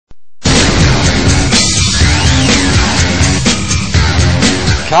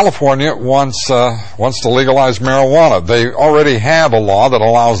California wants to legalize marijuana. They already have a law that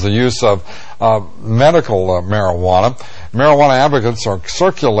allows the use of medical marijuana. Marijuana advocates are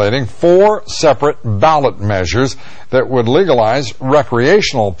circulating 4 separate ballot measures that would legalize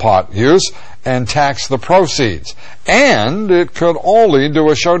recreational pot use and tax the proceeds. And it could all lead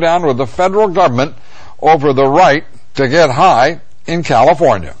to a showdown with the federal government over the right to get high in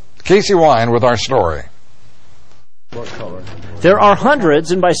California. Casey Wine with our story. There are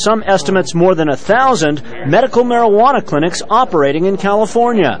hundreds, and by some estimates more than 1,000, medical marijuana clinics operating in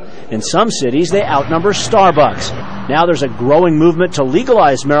California. In some cities, they outnumber Starbucks. Now there's a growing movement to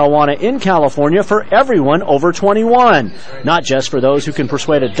legalize marijuana in California for everyone over 21, not just for those who can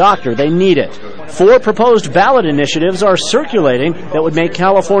persuade a doctor they need it. 4 proposed ballot initiatives are circulating that would make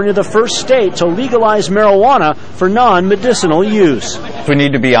California the first state to legalize marijuana for non-medicinal use. We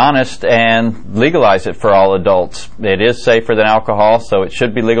need to be honest and legalize it for all adults. It is safer than alcohol, so it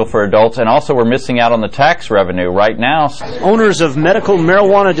should be legal for adults. And also, we're missing out on the tax revenue right now. Owners of medical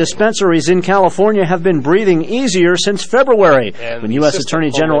marijuana dispensaries in California have been breathing easier since February, when U.S.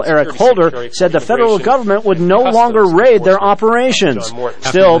 Attorney General Eric Holder said the federal government would no longer raid their operations.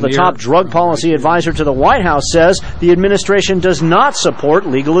 Still, the top drug policy advisor to the White House says the administration does not support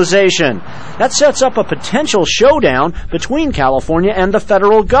legalization. That sets up a potential showdown between California and the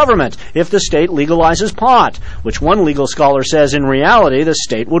federal government if the state legalizes pot, which one legal scholar says in reality the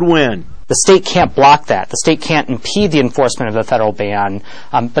state would win. The state can't block that. The state can't impede the enforcement of a federal ban,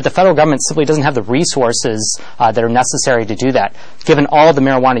 but the federal government simply doesn't have the resources that are necessary to do that, given all the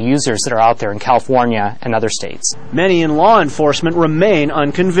marijuana users that are out there in California and other states. Many in law enforcement remain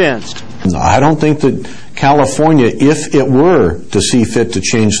unconvinced. I don't think that California, if it were to see fit to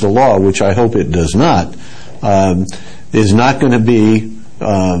change the law, which I hope it does not, is not going to be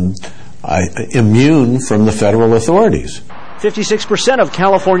immune from the federal authorities. 56% of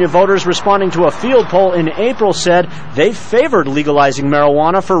California voters responding to a field poll in April said they favored legalizing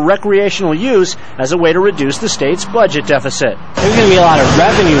marijuana for recreational use as a way to reduce the state's budget deficit. There's going to be a lot of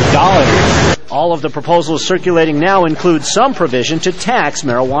revenue dollars. All of the proposals circulating now include some provision to tax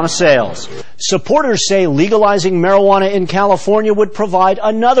marijuana sales. Supporters say legalizing marijuana in California would provide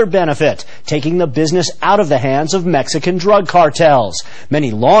another benefit, taking the business out of the hands of Mexican drug cartels.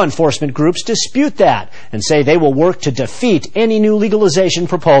 Many law enforcement groups dispute that and say they will work to defeat any new legalization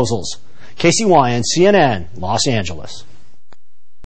proposals. Casey Wyan, CNN, Los Angeles.